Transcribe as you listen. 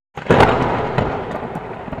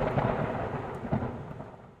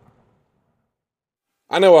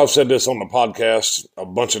I know I've said this on the podcast a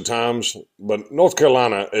bunch of times, but North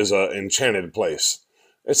Carolina is an enchanted place.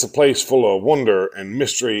 It's a place full of wonder and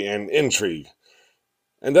mystery and intrigue.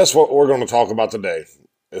 And that's what we're going to talk about today,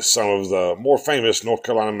 is some of the more famous North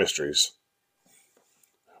Carolina mysteries.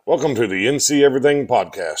 Welcome to the NC Everything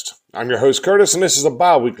podcast. I'm your host, Curtis, and this is a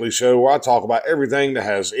bi-weekly show where I talk about everything that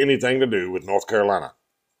has anything to do with North Carolina.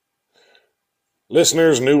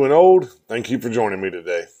 Listeners, new and old, thank you for joining me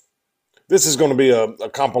today. This is going to be a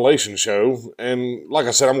compilation show, and like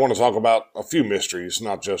I said, I'm going to talk about a few mysteries,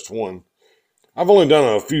 not just one. I've only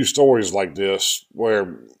done a few stories like this,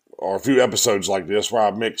 or a few episodes like this, where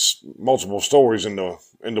I mix multiple stories into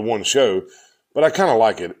one show, but I kind of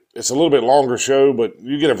like it. It's a little bit longer show, but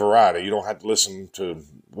you get a variety. You don't have to listen to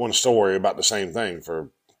one story about the same thing for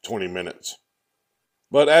 20 minutes.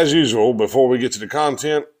 But as usual, before we get to the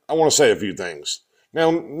content, I want to say a few things. Now,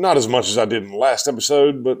 not as much as I did in the last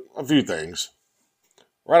episode, but a few things.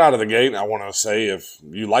 Right out of the gate, I want to say if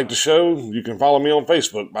you like the show, you can follow me on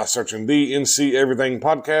Facebook by searching the NC Everything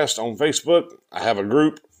Podcast on Facebook. I have a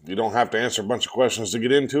group. You don't have to answer a bunch of questions to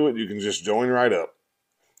get into it. You can just join right up.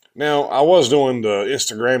 Now, I was doing the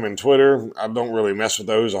Instagram and Twitter. I don't really mess with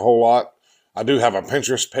those a whole lot. I do have a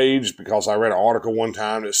Pinterest page because I read an article one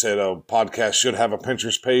time that said a podcast should have a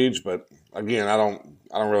Pinterest page, but again, I don't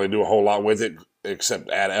really do a whole lot with it except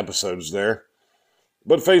add episodes there.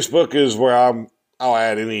 But Facebook is where I'll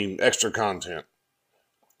add any extra content.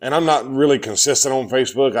 And I'm not really consistent on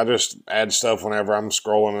Facebook. I just add stuff whenever I'm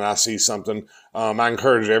scrolling and I see something. I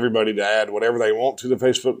encourage everybody to add whatever they want to the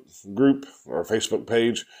Facebook group or Facebook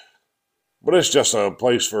page. But it's just a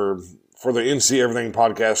place for the NC Everything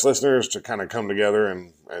podcast listeners to kind of come together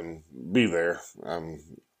and be there. I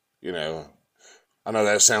know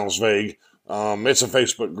that sounds vague. It's a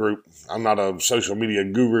Facebook group. I'm not a social media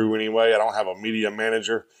guru anyway. I don't have a media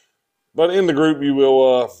manager. But in the group, you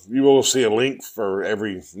will see a link for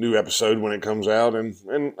every new episode when it comes out, and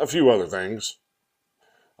a few other things.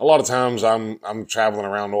 A lot of times, I'm traveling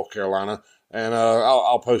around North Carolina, and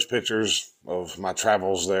I'll post pictures of my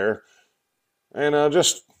travels there, and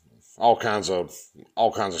just all kinds of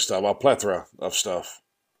stuff, a plethora of stuff.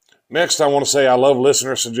 Next, I want to say I love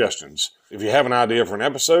listener suggestions. If you have an idea for an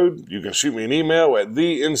episode, you can shoot me an email at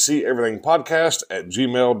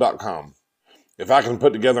thenceverythingpodcast@gmail.com. If I can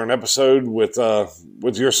put together an episode with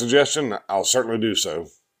your suggestion, I'll certainly do so.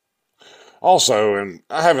 Also, and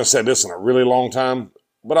I haven't said this in a really long time,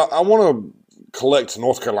 but I want to collect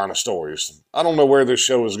North Carolina stories. I don't know where this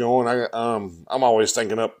show is going. I'm always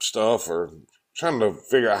thinking up stuff or trying to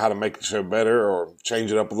figure out how to make the show better or change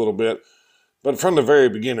it up a little bit. But from the very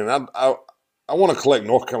beginning, I want to collect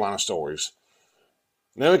North Carolina stories.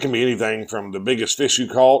 Now, it can be anything from the biggest fish you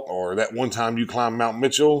caught, or that one time you climbed Mount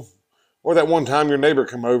Mitchell, or that one time your neighbor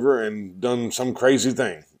come over and done some crazy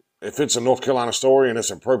thing. If it's a North Carolina story and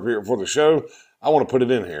it's appropriate for the show, I want to put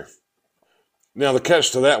it in here. Now, the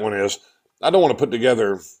catch to that one is I don't want to put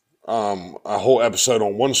together a whole episode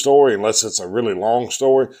on one story unless it's a really long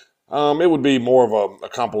story. It would be more of a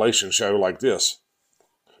compilation show like this.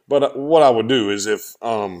 But what I would do is if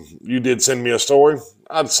you did send me a story,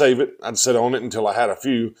 I'd save it. I'd sit on it until I had a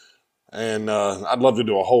few. And I'd love to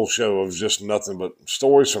do a whole show of just nothing but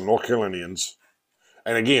stories from North Carolinians.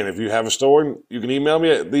 And again, if you have a story, you can email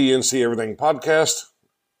me at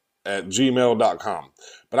thenceverythingpodcast@gmail.com.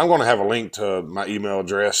 But I'm going to have a link to my email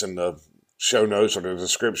address in the show notes or the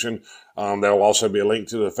description. There will also be a link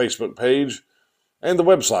to the Facebook page and the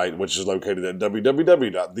website, which is located at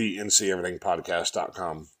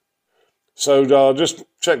www.thenceverythingpodcast.com. So just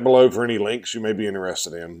check below for any links you may be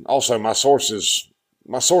interested in. Also, my sources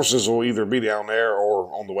will either be down there or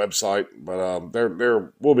on the website, but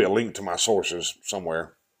there will be a link to my sources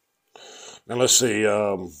somewhere. Now let's see.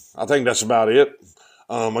 I think that's about it.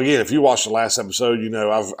 Again, if you watched the last episode, you know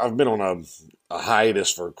I've been on a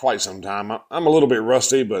hiatus for quite some time. I'm a little bit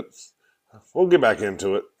rusty, but we'll get back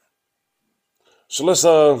into it. So let's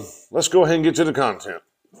go ahead and get to the content.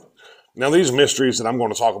 Now, these mysteries that I'm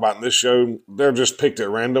going to talk about in this show, they're just picked at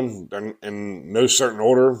random. They're in no certain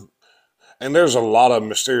order. And there's a lot of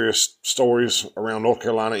mysterious stories around North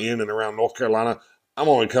Carolina, in and around North Carolina. I'm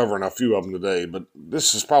only covering a few of them today, but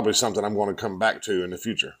this is probably something I'm going to come back to in the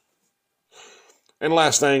future. And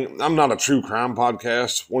last thing, I'm not a true crime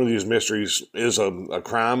podcast. One of these mysteries is a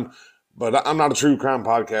crime, but I'm not a true crime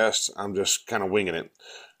podcast. I'm just kind of winging it.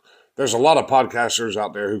 There's a lot of podcasters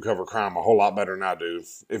out there who cover crime a whole lot better than I do.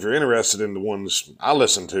 If you're interested in the ones I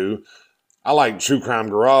listen to, I like True Crime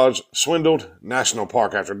Garage, Swindled, National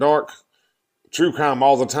Park After Dark, True Crime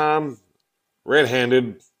All the Time, Red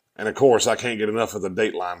Handed, and of course, I can't get enough of the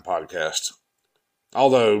Dateline podcast.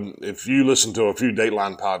 Although, if you listen to a few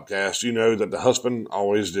Dateline podcasts, you know that the husband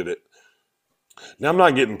always did it. Now, I'm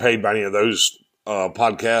not getting paid by any of those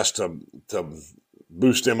podcasts to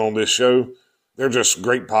boost them on this show. They're just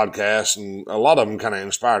great podcasts, and a lot of them kind of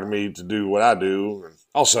inspired me to do what I do. And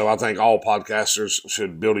also, I think all podcasters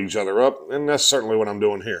should build each other up, and that's certainly what I'm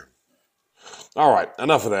doing here. All right,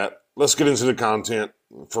 enough of that. Let's get into the content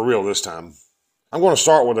for real this time. I'm going to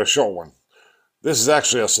start with a short one. This is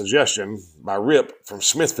actually a suggestion by Rip from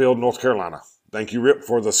Smithfield, North Carolina. Thank you, Rip,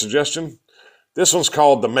 for the suggestion. This one's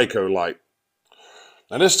called the Mako Light.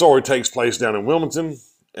 Now, this story takes place down in Wilmington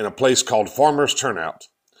in a place called Farmer's Turnout.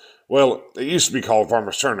 Well, it used to be called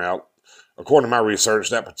Farmer's Turnout. According to my research,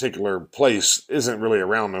 that particular place isn't really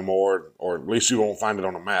around no more, or at least you won't find it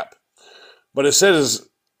on a map. But it says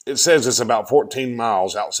it's about 14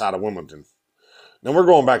 miles outside of Wilmington. Now, we're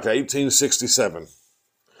going back to 1867.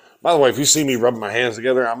 By the way, if you see me rubbing my hands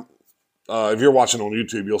together, if you're watching on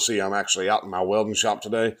YouTube, you'll see I'm actually out in my welding shop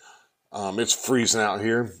today. It's freezing out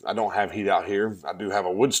here. I don't have heat out here. I do have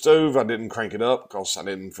a wood stove. I didn't crank it up because I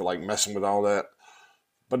didn't feel like messing with all that.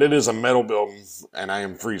 But it is a metal building, and I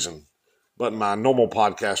am freezing. But my normal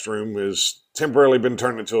podcast room has temporarily been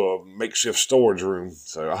turned into a makeshift storage room.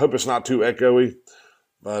 So I hope it's not too echoey.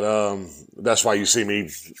 But that's why you see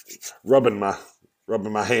me rubbing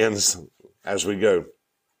my hands as we go.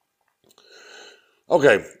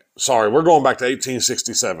 Okay, sorry, we're going back to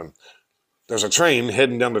 1867. There's a train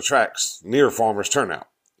heading down the tracks near Farmer's Turnout.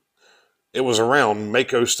 It was around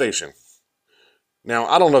Mako Station. Now,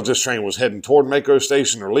 I don't know if this train was heading toward Mako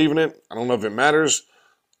Station or leaving it. I don't know if it matters.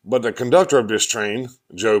 But the conductor of this train,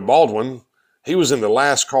 Joe Baldwin, he was in the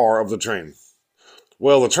last car of the train.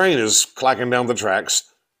 Well, the train is clacking down the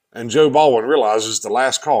tracks, and Joe Baldwin realizes the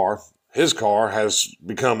last car, his car, has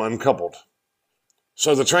become uncoupled.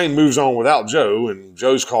 So the train moves on without Joe, and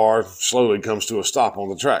Joe's car slowly comes to a stop on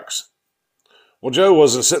the tracks. Well, Joe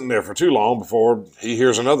wasn't sitting there for too long before he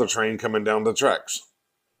hears another train coming down the tracks.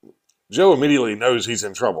 Joe immediately knows he's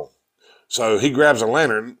in trouble. So he grabs a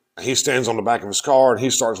lantern, he stands on the back of his car, and he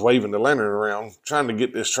starts waving the lantern around, trying to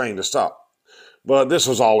get this train to stop. But this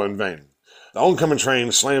was all in vain. The oncoming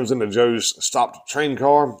train slams into Joe's stopped train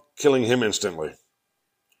car, killing him instantly.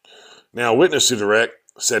 Now, a witness to the wreck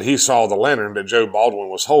said he saw the lantern that Joe Baldwin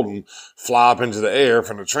was holding fly up into the air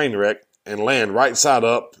from the train wreck and land right side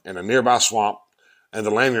up in a nearby swamp, and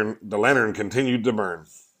the lantern continued to burn.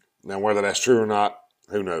 Now, whether that's true or not,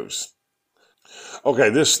 who knows? Okay,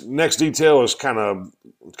 this next detail is kind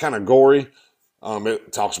of gory.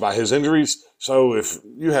 It talks about his injuries. So if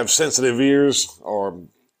you have sensitive ears or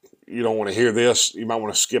you don't want to hear this, you might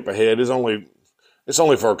want to skip ahead. It's only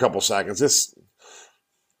for a couple seconds.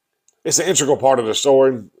 It's an integral part of the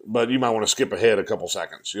story, but you might want to skip ahead a couple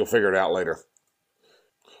seconds. You'll figure it out later.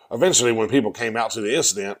 Eventually, when people came out to the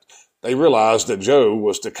incident, they realized that Joe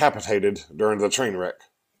was decapitated during the train wreck.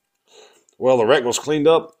 Well, the wreck was cleaned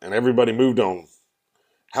up and everybody moved on.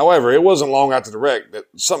 However, it wasn't long after the wreck that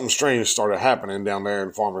something strange started happening down there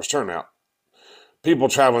in Farmer's Turnout. People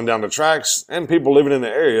traveling down the tracks and people living in the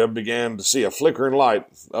area began to see a flickering light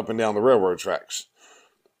up and down the railroad tracks.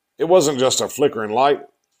 It wasn't just a flickering light,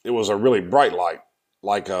 it was a really bright light,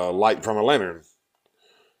 like a light from a lantern.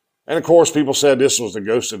 And of course, people said this was the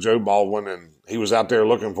ghost of Joe Baldwin and he was out there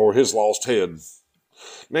looking for his lost head.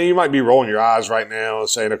 Now, you might be rolling your eyes right now and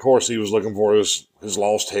saying, of course, he was looking for his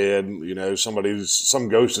lost head. You know, some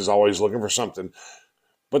ghost is always looking for something.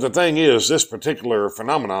 But the thing is, this particular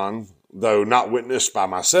phenomenon, though not witnessed by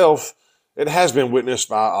myself, it has been witnessed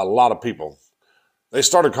by a lot of people. They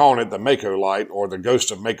started calling it the Mako Light or the ghost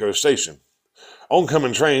of Mako Station.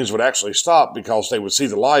 Oncoming trains would actually stop because they would see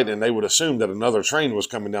the light and they would assume that another train was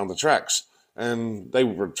coming down the tracks. And they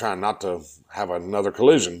were trying not to have another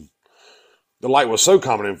collision. The light was so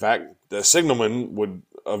common, in fact, that signalmen would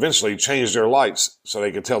eventually change their lights so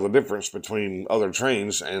they could tell the difference between other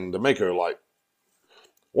trains and the Mako Light.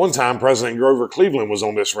 One time, President Grover Cleveland was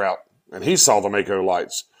on this route, and he saw the Mako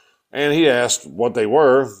lights, and he asked what they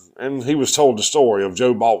were, and he was told the story of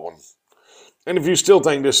Joe Baldwin. And if you still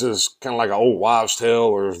think this is kind of like an old wives' tale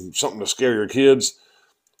or something to scare your kids,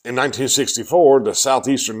 in 1964, the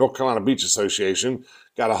Southeastern North Carolina Beach Association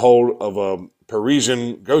got a hold of a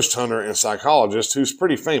Parisian ghost hunter and psychologist who's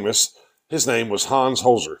pretty famous. His name was Hans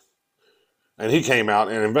Holzer. And he came out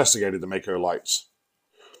and investigated the Mako lights.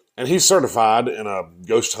 And he certified in a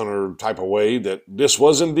ghost hunter type of way that this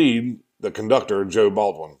was indeed the conductor, Joe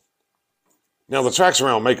Baldwin. Now, the tracks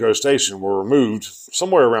around Mako Station were removed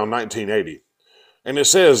somewhere around 1980. And it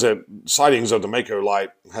says that sightings of the Mako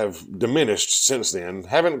light have diminished since then.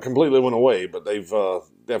 Haven't completely went away, but they've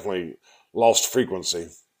definitely lost frequency.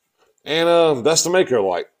 And that's the Mako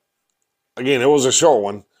light. Again, it was a short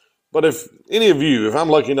one, but if any of you, if I'm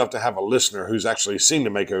lucky enough to have a listener who's actually seen the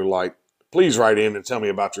Mako light, please write in and tell me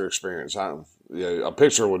about your experience. A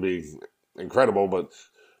picture would be incredible, but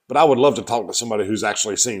I would love to talk to somebody who's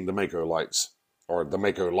actually seen the Mako lights or the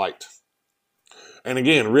Mako light. And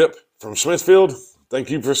again, Rip from Smithfield, thank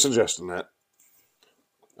you for suggesting that.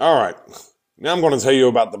 All right, now I'm going to tell you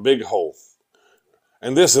about the Big Hole.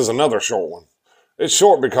 And this is another short one. It's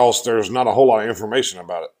short because there's not a whole lot of information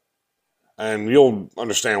about it. And you'll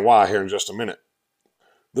understand why here in just a minute.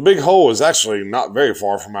 The Big Hole is actually not very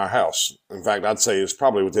far from our house. In fact, I'd say it's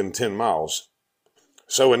probably within 10 miles.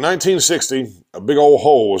 So in 1960, a big old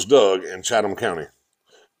hole was dug in Chatham County.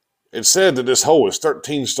 It's said that this hole is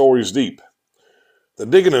 13 stories deep. The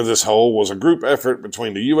digging of this hole was a group effort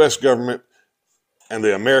between the U.S. government and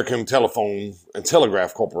the American Telephone and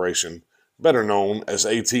Telegraph Corporation, better known as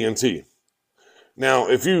AT&T. Now,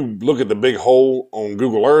 if you look at the Big Hole on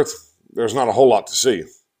Google Earth, there's not a whole lot to see.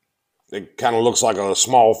 It kind of looks like a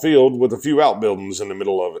small field with a few outbuildings in the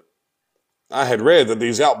middle of it. I had read that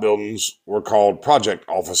these outbuildings were called project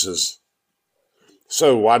offices.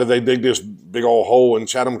 So why did they dig this big old hole in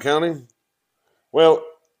Chatham County? Well,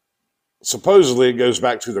 supposedly it goes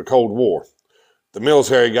back to the Cold War. The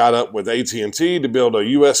military got up with AT&T to build a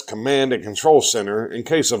U.S. command and control center in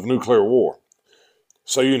case of nuclear war.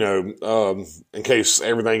 So, in case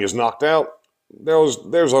everything is knocked out,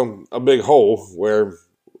 there's a big hole where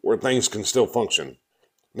things can still function.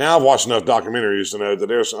 Now, I've watched enough documentaries to know that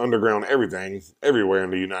there's underground everything everywhere in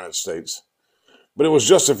the United States. But it was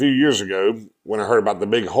just a few years ago when I heard about the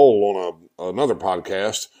Big Hole on another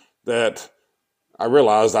podcast that I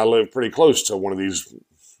realized I lived pretty close to one of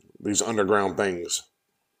these underground things.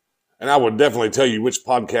 And I would definitely tell you which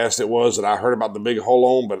podcast it was that I heard about the Big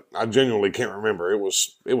Hole on, but I genuinely can't remember. It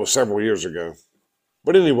was several years ago.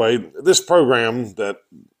 But anyway, this program that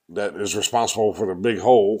is responsible for the Big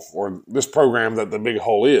Hole, or this program that the Big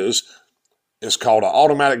Hole is called an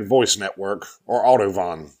Automatic Voice Network, or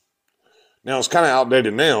AutoVON. Now, it's kind of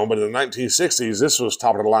outdated now, but in the 1960s, this was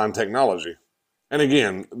top-of-the-line technology. And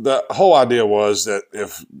again, the whole idea was that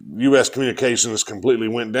if U.S. communications completely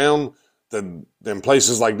went down, then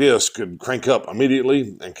places like this could crank up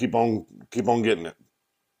immediately and keep on getting it.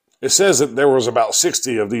 It says that there was about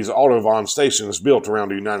 60 of these AutoVON stations built around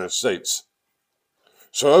the United States.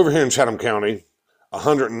 So over here in Chatham County,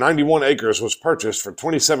 191 acres was purchased for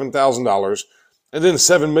 $27,000, and then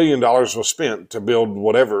 $7 million was spent to build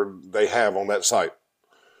whatever they have on that site.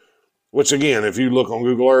 Which again, if you look on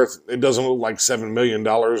Google Earth, it doesn't look like $7 million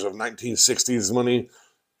of 1960s money.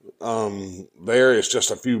 There is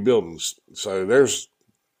just a few buildings. So there's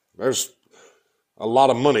a lot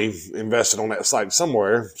of money invested on that site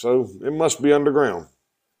somewhere, so it must be underground.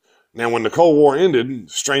 Now, when the Cold War ended,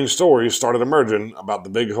 strange stories started emerging about the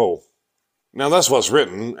Big Hole. Now, that's what's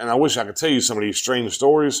written, and I wish I could tell you some of these strange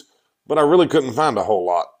stories, but I really couldn't find a whole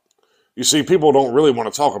lot. You see, people don't really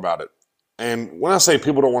want to talk about it. And when I say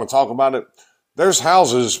people don't want to talk about it, there's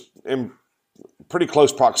houses in pretty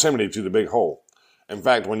close proximity to the Big Hole. In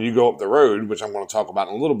fact, when you go up the road, which I'm going to talk about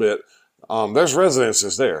in a little bit, there's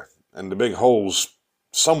residences there, and the Big Hole's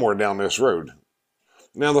somewhere down this road.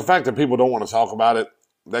 Now, the fact that people don't want to talk about it,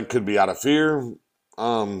 that could be out of fear.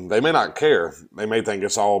 They may not care. They may think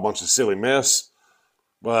it's all a bunch of silly mess.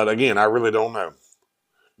 But again, I really don't know.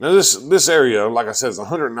 Now, this area, like I said, is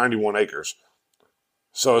 191 acres.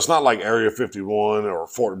 So it's not like Area 51 or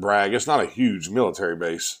Fort Bragg. It's not a huge military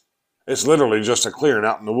base. It's literally just a clearing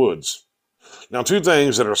out in the woods. Now, two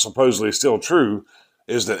things that are supposedly still true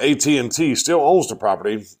is that AT&T still owns the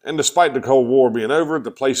property, and despite the Cold War being over,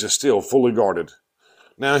 the place is still fully guarded.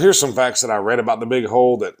 Now, here's some facts that I read about the Big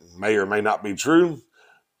Hole that may or may not be true,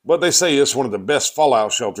 but they say it's one of the best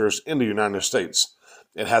fallout shelters in the United States.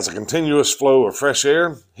 It has a continuous flow of fresh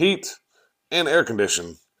air, heat, and air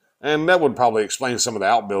conditioning, and that would probably explain some of the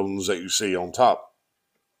outbuildings that you see on top.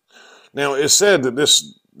 Now, it's said that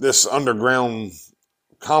this underground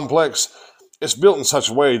complex is built in such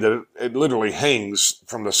a way that it literally hangs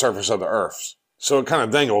from the surface of the earth. So it kind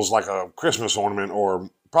of dangles like a Christmas ornament,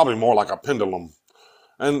 or probably more like a pendulum.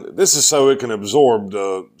 And this is so it can absorb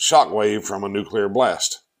the shock wave from a nuclear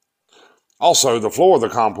blast. Also, the floor of the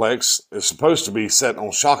complex is supposed to be set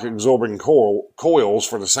on shock-absorbing coils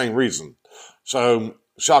for the same reason. So,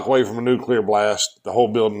 shock wave from a nuclear blast, the whole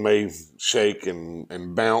building may shake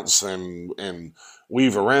and bounce and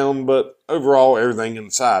weave around, but overall, everything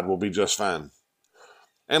inside will be just fine.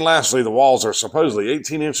 And lastly, the walls are supposedly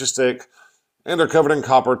 18 inches thick and are covered in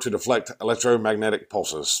copper to deflect electromagnetic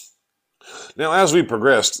pulses. Now, as we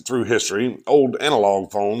progressed through history, old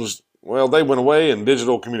analog phones well, they went away and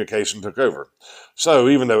digital communication took over. So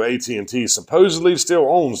even though AT&T supposedly still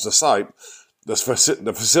owns the site, the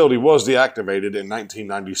facility was deactivated in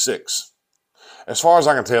 1996. As far as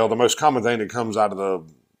I can tell, the most common thing that comes out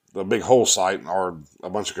of the Big Hole site are a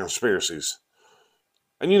bunch of conspiracies.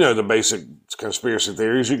 And you know the basic conspiracy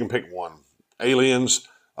theories. You can pick one. Aliens,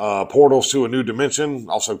 portals to a new dimension,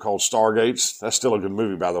 also called Stargates. That's still a good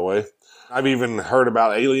movie, by the way. I've even heard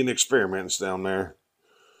about alien experiments down there.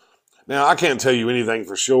 Now, I can't tell you anything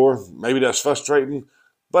for sure. Maybe that's frustrating,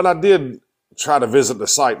 but I did try to visit the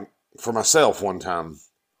site for myself one time.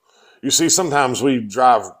 You see, sometimes we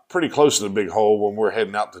drive pretty close to the Big Hole when we're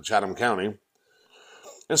heading out to Chatham County.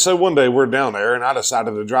 And so one day we're down there, and I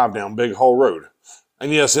decided to drive down Big Hole Road.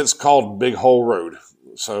 And yes, it's called Big Hole Road.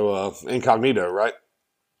 So, incognito, right?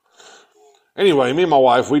 Anyway, me and my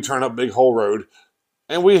wife, we turn up Big Hole Road,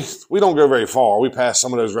 and we don't go very far. We pass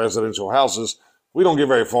some of those residential houses. We don't get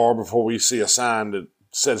very far before we see a sign that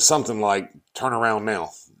said something like, "Turn around now.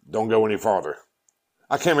 Don't go any farther."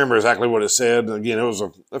 I can't remember exactly what it said. Again, it was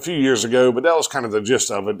a few years ago, but that was kind of the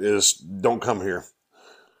gist of it, is don't come here.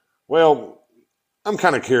 Well, I'm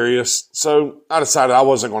kind of curious, so I decided I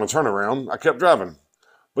wasn't going to turn around. I kept driving.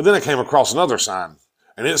 But then I came across another sign,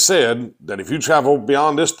 and it said that if you travel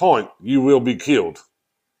beyond this point, you will be killed.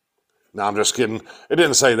 Now, I'm just kidding. It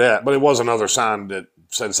didn't say that, but it was another sign that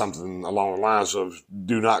said something along the lines of,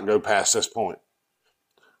 "Do not go past this point."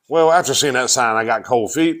 Well, after seeing that sign, I got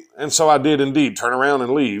cold feet, and so I did indeed turn around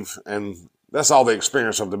and leave, and that's all the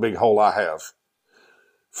experience of the Big Hole I have.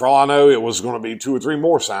 For all I know, it was going to be 2 or 3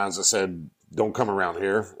 more signs that said, "Don't come around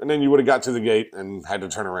here," and then you would have got to the gate and had to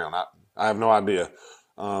turn around. I have no idea.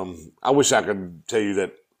 I wish I could tell you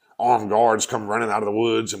that armed guards come running out of the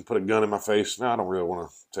woods and put a gun in my face. No, I don't really want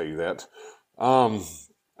to tell you that.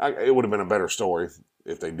 It would have been a better story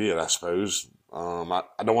if they did, I suppose. I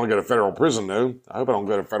don't want to go to federal prison, though. I hope I don't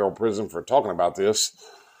go to federal prison for talking about this.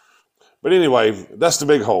 But anyway, that's the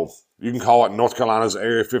Big Hole. You can call it North Carolina's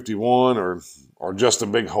Area 51 or just a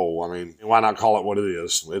Big Hole. I mean, why not call it what it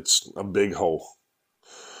is? It's a big hole.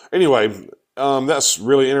 Anyway, that's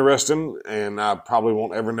really interesting, and I probably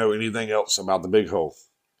won't ever know anything else about the Big Hole.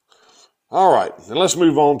 All right, and let's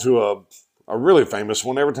move on to a really famous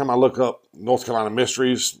one. Every time I look up North Carolina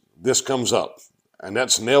mysteries, this comes up, and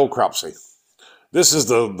that's Nell Cropsey. This is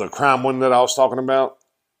the crime one that I was talking about,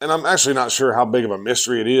 and I'm actually not sure how big of a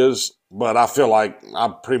mystery it is, but I feel like I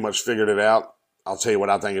pretty much figured it out. I'll tell you what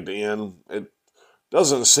I think at the end. It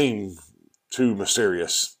doesn't seem too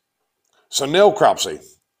mysterious. So Nell Cropsey.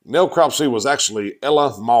 Nell Cropsey was actually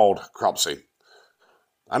Ella Maud Cropsey.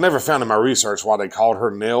 I never found in my research why they called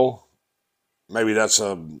her Nell. Maybe that's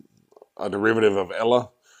a derivative of Ella.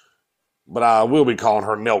 But I will be calling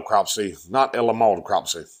her Nell Cropsey, not Ella Maud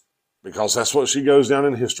Cropsey, because that's what she goes down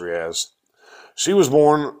in history as. She was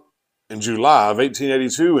born in July of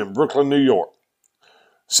 1882 in Brooklyn, New York.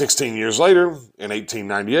 16 years later, in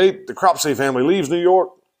 1898, the Cropsey family leaves New York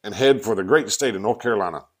and head for the great state of North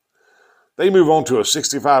Carolina. They move on to a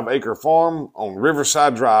 65-acre farm on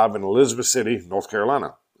Riverside Drive in Elizabeth City, North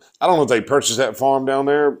Carolina. I don't know if they purchased that farm down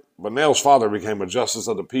there, but Nell's father became a justice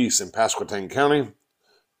of the peace in Pasquotank County,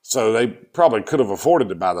 so they probably could have afforded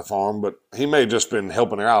to buy the farm, but he may have just been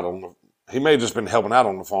helping out on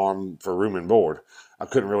the farm for room and board. I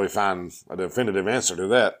couldn't really find a definitive answer to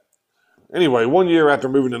that. Anyway, 1 year after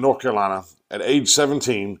moving to North Carolina, at age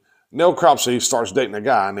 17, Nell Cropsey starts dating a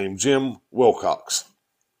guy named Jim Wilcox.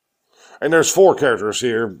 And there's 4 characters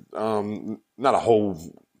here, not a whole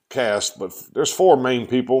cast, but there's 4 main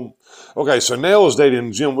people. Okay, so Nell is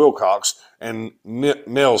dating Jim Wilcox, and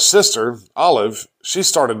Nell's sister, Olive, she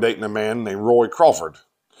started dating a man named Roy Crawford.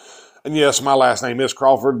 And yes, my last name is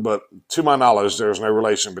Crawford, but to my knowledge, there's no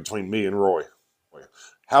relation between me and Roy.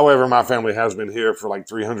 However, my family has been here for like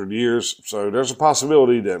 300 years, so there's a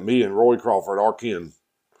possibility that me and Roy Crawford are kin.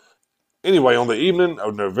 Anyway, on the evening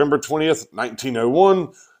of November 20th,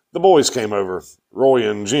 1901, the boys came over, Roy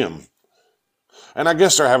and Jim. And I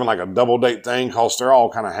guess they're having like a double date thing because they're all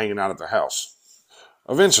kind of hanging out at the house.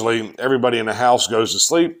 Eventually, everybody in the house goes to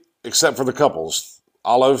sleep except for the couples,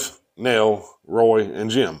 Olive, Nell, Roy, and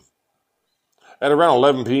Jim. At around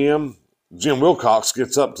 11 p.m., Jim Wilcox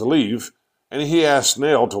gets up to leave, and he asks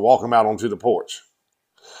Nell to walk him out onto the porch.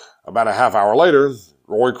 About a half hour later,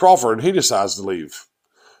 Roy Crawford, he decides to leave.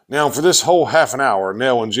 Now, for this whole half an hour,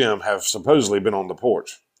 Nell and Jim have supposedly been on the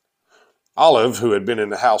porch. Olive, who had been in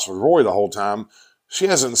the house with Roy the whole time, she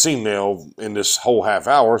hasn't seen Nell in this whole half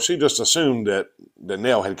hour. She just assumed that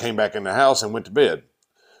Nell had came back in the house and went to bed.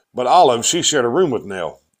 But Olive, she shared a room with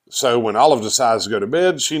Nell. So when Olive decides to go to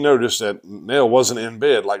bed, she noticed that Nell wasn't in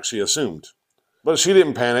bed like she assumed. But she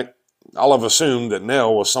didn't panic. Olive assumed that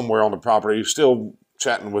Nell was somewhere on the property still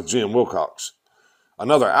chatting with Jim Wilcox.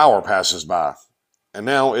 Another hour passes by, and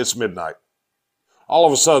now it's midnight. All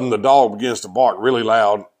of a sudden, the dog begins to bark really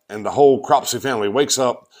loud, and the whole Cropsey family wakes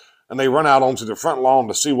up, and they run out onto the front lawn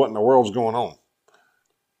to see what in the world's going on.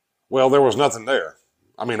 Well, there was nothing there.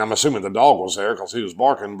 I mean, I'm assuming the dog was there because he was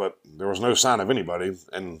barking, but there was no sign of anybody,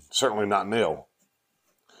 and certainly not Nell.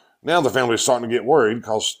 Now the family's starting to get worried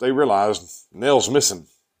because they realize Nell's missing.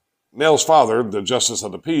 Nell's father, the justice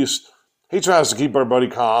of the peace, he tries to keep everybody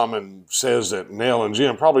calm and says that Nell and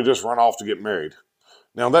Jim probably just run off to get married.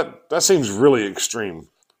 Now that seems really extreme.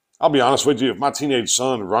 I'll be honest with you, if my teenage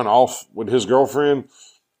son run off with his girlfriend,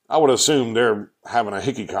 I would assume they're having a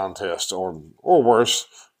hickey contest or worse,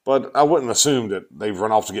 but I wouldn't assume that they've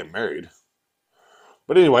run off to get married.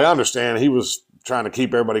 But anyway, I understand he was trying to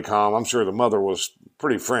keep everybody calm. I'm sure the mother was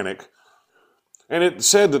pretty frantic. And it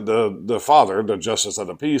said that the father, the justice of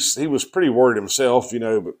the peace, he was pretty worried himself,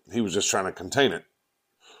 but he was just trying to contain it.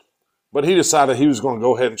 But he decided he was going to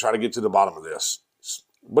go ahead and try to get to the bottom of this.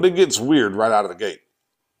 But it gets weird right out of the gate.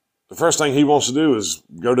 The first thing he wants to do is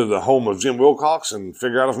go to the home of Jim Wilcox and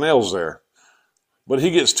figure out if Nell's there. But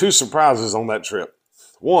he gets two surprises on that trip.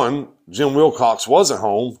 One, Jim Wilcox wasn't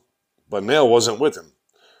home, but Nell wasn't with him.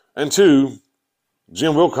 And two,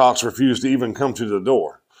 Jim Wilcox refused to even come to the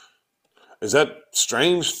door. Is that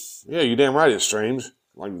strange? Yeah, you're damn right it's strange.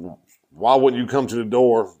 Like, why wouldn't you come to the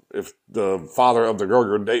door if the father of the girl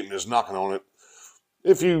you're dating is knocking on it?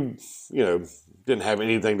 If you didn't have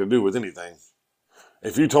anything to do with anything.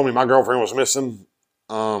 If you told me my girlfriend was missing,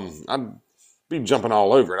 I'd be jumping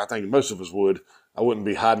all over it. I think most of us would. I wouldn't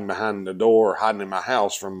be hiding behind the door or hiding in my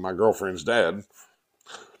house from my girlfriend's dad.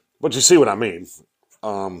 But you see what I mean.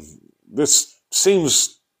 This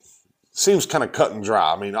seems kind of cut and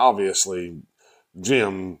dry. I mean, obviously,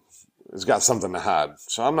 Jim has got something to hide.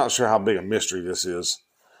 So I'm not sure how big a mystery this is.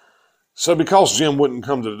 So because Jim wouldn't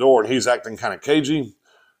come to the door and he's acting kind of cagey,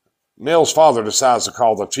 Nell's father decides to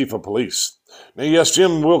call the chief of police. Now, yes,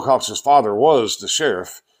 Jim Wilcox's father was the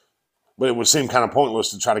sheriff, but it would seem kind of pointless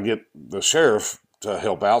to try to get the sheriff to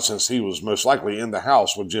help out since he was most likely in the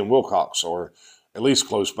house with Jim Wilcox, or at least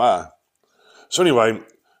close by. So anyway,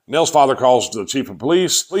 Nell's father calls the chief of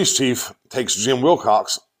police. Police chief takes Jim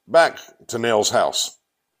Wilcox back to Nell's house.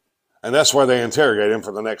 And that's where they interrogate him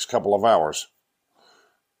for the next couple of hours.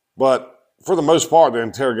 But for the most part, the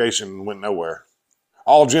interrogation went nowhere.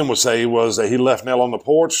 All Jim would say was that he left Nell on the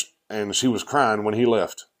porch and she was crying when he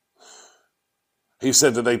left. He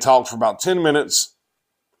said that they talked for about 10 minutes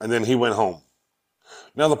and then he went home.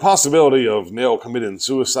 Now, the possibility of Nell committing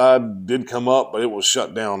suicide did come up, but it was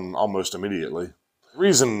shut down almost immediately. The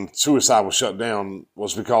reason suicide was shut down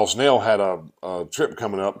was because Nell had a trip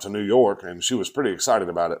coming up to New York and she was pretty excited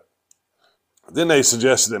about it. Then they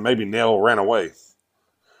suggested that maybe Nell ran away.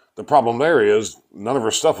 The problem there is none of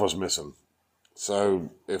her stuff was missing. So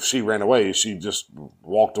if she ran away, she just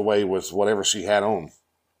walked away with whatever she had on.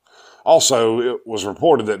 Also, it was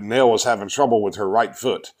reported that Nell was having trouble with her right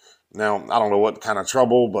foot. Now, I don't know what kind of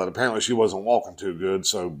trouble, but apparently she wasn't walking too good,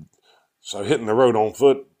 so hitting the road on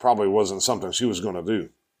foot probably wasn't something she was going to do.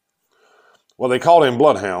 Well, they called in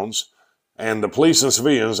bloodhounds, and the police and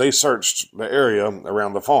civilians, they searched the area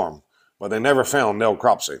around the farm, but they never found Nell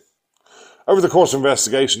Cropsey. Over the course of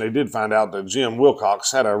investigation, they did find out that Jim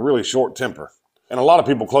Wilcox had a really short temper. And a lot of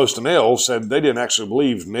people close to Nell said they didn't actually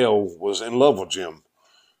believe Nell was in love with Jim.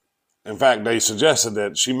 In fact, they suggested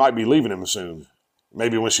that she might be leaving him soon,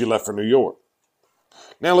 maybe when she left for New York.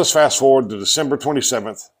 Now let's fast forward to December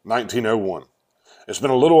 27th, 1901. It's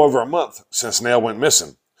been a little over a month since Nell went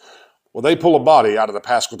missing. Well, they pull a body out of the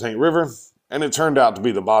Pasquotank River, and it turned out to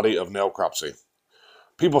be the body of Nell Cropsey.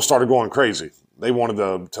 People started going crazy. They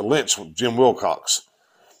wanted to lynch Jim Wilcox.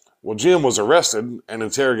 Well, Jim was arrested and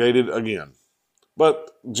interrogated again.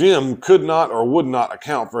 But Jim could not or would not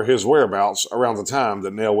account for his whereabouts around the time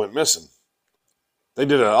that Nell went missing. They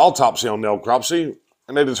did an autopsy on Nell Cropsey,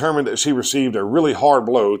 and they determined that she received a really hard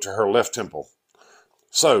blow to her left temple.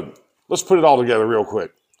 So, let's put it all together real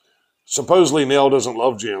quick. Supposedly Nell doesn't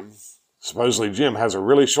love Jim. Supposedly Jim has a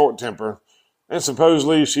really short temper. And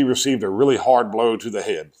supposedly she received a really hard blow to the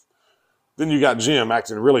head. Then you got Jim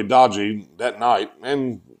acting really dodgy that night,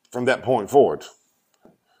 and from that point forward.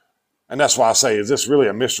 And that's why I say, is this really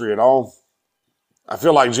a mystery at all? I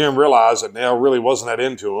feel like Jim realized that Nell really wasn't that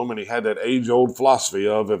into him, and he had that age-old philosophy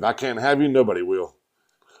of, if I can't have you, nobody will.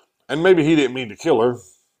 And maybe he didn't mean to kill her,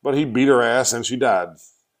 but he beat her ass and she died.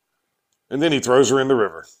 And then he throws her in the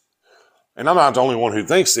river. And I'm not the only one who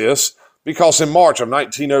thinks this, because in March of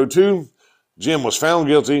 1902, Jim was found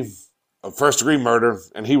guilty of first-degree murder,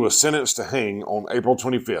 and he was sentenced to hang on April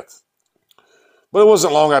 25th. But it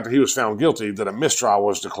wasn't long after he was found guilty that a mistrial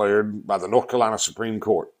was declared by the North Carolina Supreme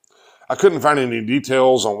Court. I couldn't find any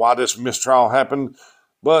details on why this mistrial happened,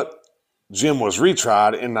 but Jim was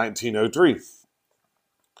retried in 1903.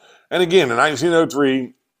 And again, in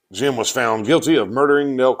 1903, Jim was found guilty of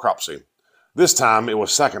murdering Nell Cropsey. This time, it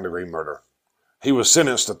was second-degree murder. He was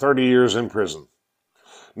sentenced to 30 years in prison.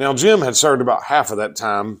 Now, Jim had served about half of that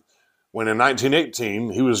time when in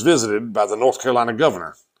 1918, he was visited by the North Carolina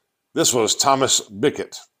governor. This was Thomas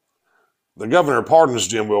Bickett. The governor pardons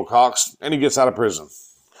Jim Wilcox, and he gets out of prison.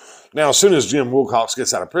 Now, as soon as Jim Wilcox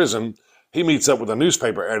gets out of prison, he meets up with a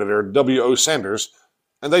newspaper editor, W.O. Sanders,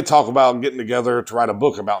 and they talk about getting together to write a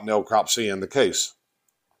book about Nell Cropsey and the case.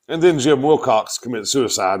 And then Jim Wilcox commits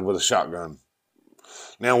suicide with a shotgun.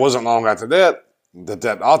 Now, it wasn't long after that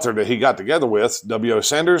author that he got together with, W.O.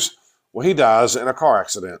 Sanders, well, he dies in a car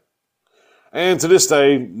accident. And to this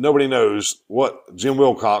day, nobody knows what Jim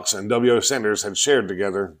Wilcox and W.O. Sanders had shared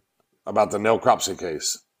together about the Nell Cropsey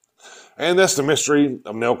case. And that's the mystery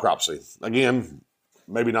of Nell Cropsey. Again,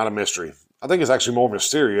 maybe not a mystery. I think it's actually more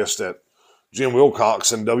mysterious that Jim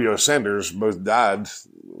Wilcox and W.O. Sanders both died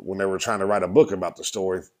when they were trying to write a book about the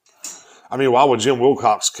story. I mean, why would Jim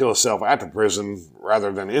Wilcox kill himself after prison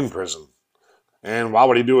rather than in prison? And why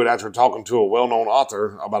would he do it after talking to a well-known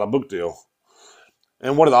author about a book deal?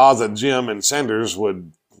 And what are the odds that Jim and Sanders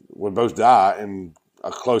would both die in a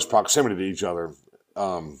close proximity to each other,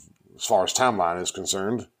 as far as timeline is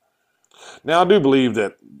concerned? Now, I do believe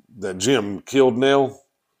that Jim killed Nell,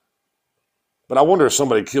 but I wonder if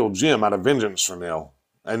somebody killed Jim out of vengeance for Nell,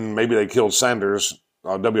 and maybe they killed Sanders,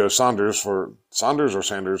 W.O. Saunders for Saunders or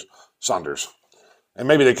Sanders? Saunders. And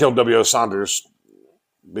maybe they killed W.O. Saunders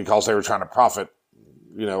because they were trying to profit,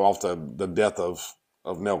 off the death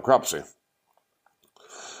of Nell Cropsey.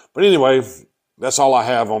 But anyway, that's all I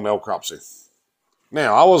have on Nell Cropsey.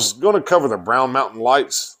 Now, I was going to cover the Brown Mountain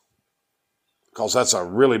Lights because that's a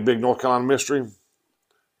really big North Carolina mystery.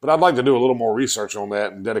 But I'd like to do a little more research on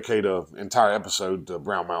that and dedicate an entire episode to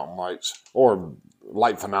Brown Mountain Lights or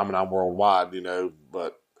light phenomenon worldwide,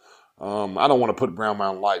 But I don't want to put Brown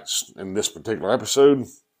Mountain Lights in this particular episode.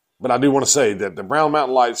 But I do want to say that the Brown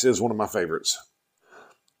Mountain Lights is one of my favorites.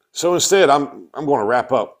 So instead, I'm going to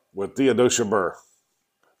wrap up with Theodosia Burr.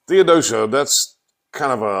 Theodosia, that's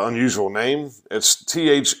kind of an unusual name. It's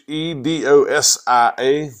Theodosia.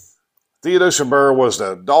 Theodosia Burr was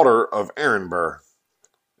the daughter of Aaron Burr.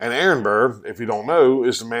 And Aaron Burr, if you don't know,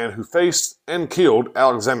 is the man who faced and killed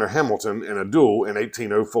Alexander Hamilton in a duel in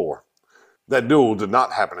 1804. That duel did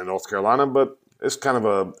not happen in North Carolina, but it's kind of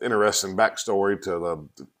an interesting backstory to the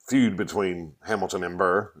feud between Hamilton and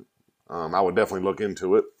Burr. I would definitely look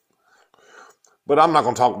into it. But I'm not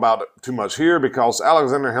going to talk about it too much here because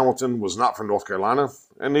Alexander Hamilton was not from North Carolina,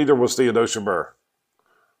 and neither was Theodosia Burr.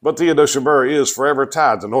 But Theodosia Burr is forever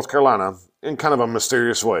tied to North Carolina in kind of a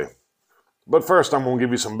mysterious way. But first, I'm going to give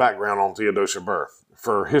you some background on Theodosia Burr,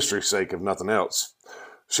 for history's sake, if nothing else.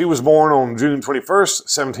 She was born on June 21st,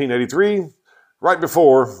 1783, right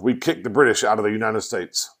before we kicked the British out of the United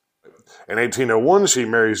States. In 1801, she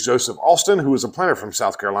marries Joseph Austin, who was a planter from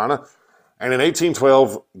South Carolina, and in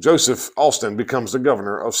 1812, Joseph Austin becomes the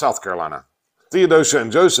governor of South Carolina. Theodosia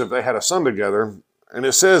and Joseph, they had a son together, and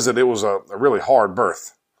it says that it was a really hard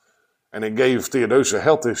birth, and it gave Theodosia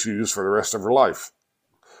health issues for the rest of her life.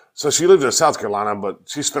 So she lived in South Carolina, but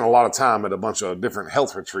she spent a lot of time at a bunch of different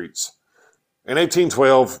health retreats. In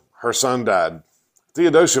 1812, her son died.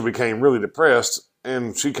 Theodosia became really depressed,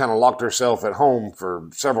 and she kind of locked herself at home for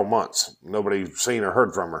several months. Nobody seen or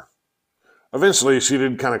heard from her. Eventually, she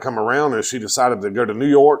did kind of come around, and she decided to go to New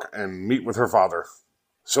York and meet with her father.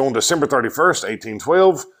 So on December 31st,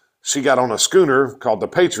 1812, she got on a schooner called the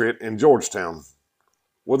Patriot in Georgetown.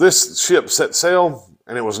 Well, this ship set sail,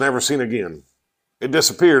 and it was never seen again. It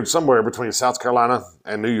disappeared somewhere between South Carolina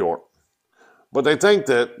and New York. But they think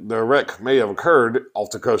that the wreck may have occurred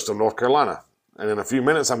off the coast of North Carolina. And in a few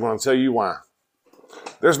minutes, I'm going to tell you why.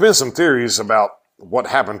 There's been some theories about what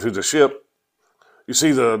happened to the ship. You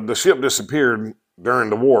see, the ship disappeared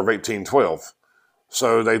during the War of 1812.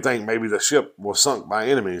 So they think maybe the ship was sunk by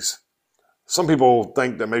enemies. Some people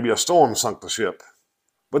think that maybe a storm sunk the ship.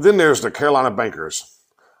 But then there's the Carolina Bankers.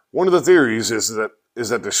 One of the theories is that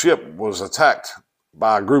the ship was attacked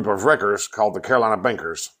by a group of wreckers called the Carolina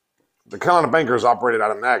Bankers. The Carolina Bankers operated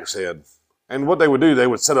out of Nag's Head. And what they would do, they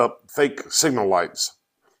would set up fake signal lights.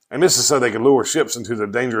 And this is so they could lure ships into the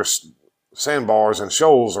dangerous sandbars and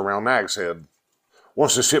shoals around Nag's Head.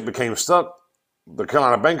 Once the ship became stuck, the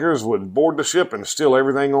Carolina Bankers would board the ship and steal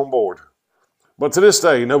everything on board. But to this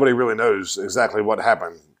day, nobody really knows exactly what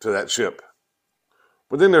happened to that ship.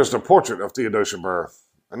 But then there's the portrait of Theodosia Burr.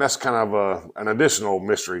 And that's kind of an additional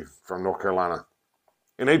mystery from North Carolina.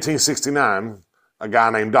 In 1869, a guy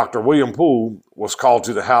named Dr. William Poole was called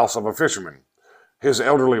to the house of a fisherman. His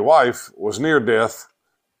elderly wife was near death,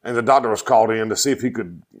 and the doctor was called in to see if he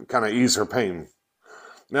could kind of ease her pain.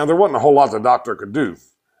 Now, there wasn't a whole lot the doctor could do,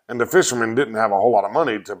 and the fisherman didn't have a whole lot of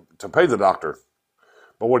money to pay the doctor.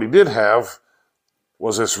 But what he did have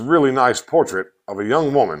was this really nice portrait of a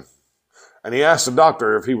young woman. And he asked the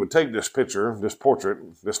doctor if he would take this picture, this portrait,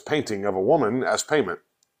 this painting of a woman as payment.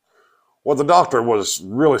 Well, the doctor was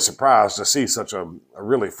really surprised to see such a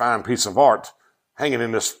really fine piece of art hanging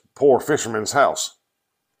in this poor fisherman's house.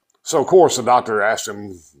 So, of course, the doctor asked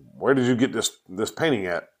him, where did you get this painting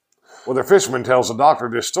at? Well, the fisherman tells the doctor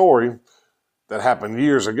this story that happened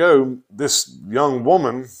years ago. This young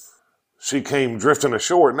woman, she came drifting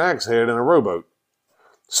ashore at Nag's Head in a rowboat.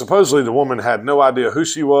 Supposedly, the woman had no idea who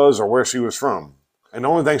she was or where she was from. And the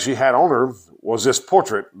only thing she had on her was this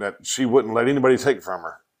portrait that she wouldn't let anybody take from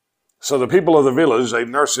her. So the people of the village, they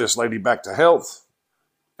nursed this lady back to health.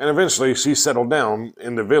 And eventually, she settled down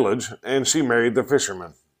in the village and she married the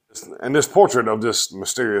fisherman. And this portrait of this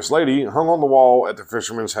mysterious lady hung on the wall at the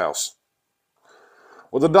fisherman's house.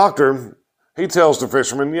 Well, the doctor, he tells the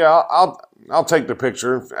fisherman, yeah, I'll take the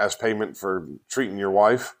picture as payment for treating your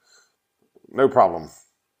wife. No problem.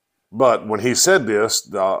 But when he said this,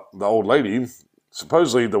 the old lady,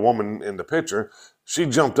 supposedly the woman in the picture, she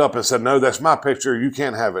jumped up and said, no, that's my picture. You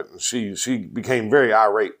can't have it. And she became very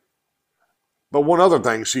irate. But one other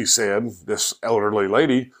thing she said, this elderly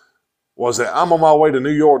lady, was that I'm on my way to New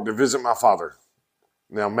York to visit my father.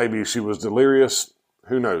 Now, maybe she was delirious.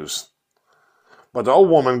 Who knows? But the old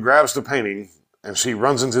woman grabs the painting and she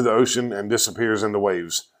runs into the ocean and disappears in the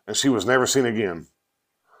waves. And she was never seen again.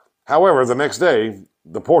 However, the next day,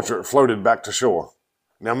 the portrait floated back to shore.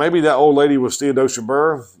 Now, maybe that old lady was Theodosia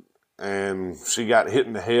Burr, and she got hit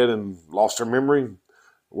in the head and lost her memory.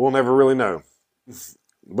 We'll never really know.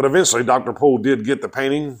 But eventually, Dr. Poole did get the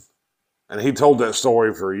painting, and he told that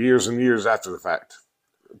story for years and years after the fact.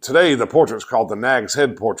 Today, the portrait's called the Nag's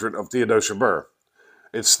Head portrait of Theodosia Burr.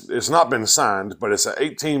 It's not been signed, but it's an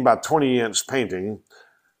 18 by 20 inch painting.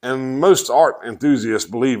 And most art enthusiasts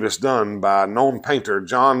believe it's done by known painter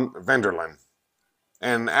John Vanderlyn.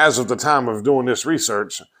 And as of the time of doing this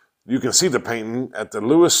research, you can see the painting at the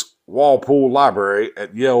Lewis Walpole Library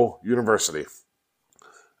at Yale University.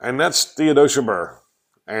 And that's Theodosia Burr.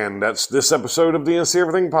 And that's this episode of the NC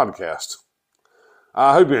Everything podcast.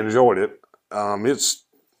 I hope you enjoyed it. It's,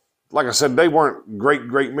 like I said, they weren't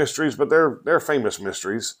great mysteries, but they're famous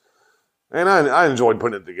mysteries. And I enjoyed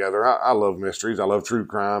putting it together. I love mysteries. I love true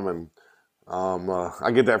crime, and I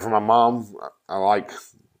get that from my mom. I like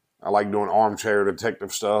doing armchair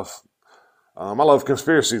detective stuff. I love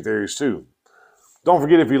conspiracy theories too. Don't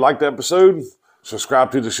forget, if you liked the episode,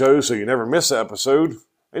 subscribe to the show so you never miss an episode.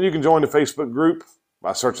 And you can join the Facebook group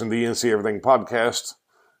by searching the NC Everything Podcast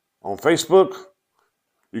on Facebook.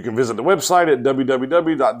 You can visit the website at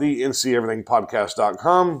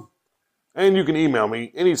www.thenceverythingpodcast.com. And you can email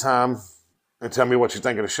me anytime and tell me what you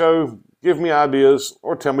think of the show, give me ideas,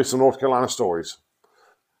 or tell me some North Carolina stories.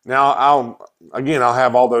 Now, I'll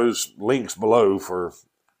have all those links below for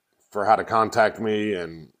how to contact me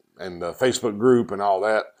and the Facebook group and all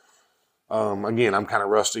that. Again, I'm kind of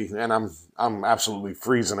rusty, and I'm absolutely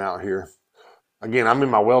freezing out here. Again, I'm in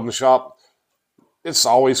my welding shop. It's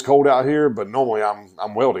always cold out here, but normally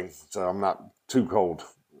I'm welding, so I'm not too cold.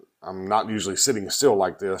 I'm not usually sitting still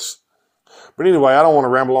like this. But anyway, I don't want to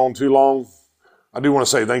ramble on too long. I do want to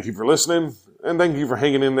say thank you for listening, and thank you for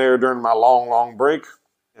hanging in there during my long break.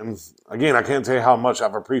 And again, I can't tell you how much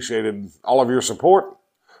I've appreciated all of your support.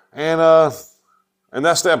 And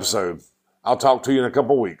that's the episode. I'll talk to you in a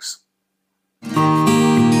couple weeks.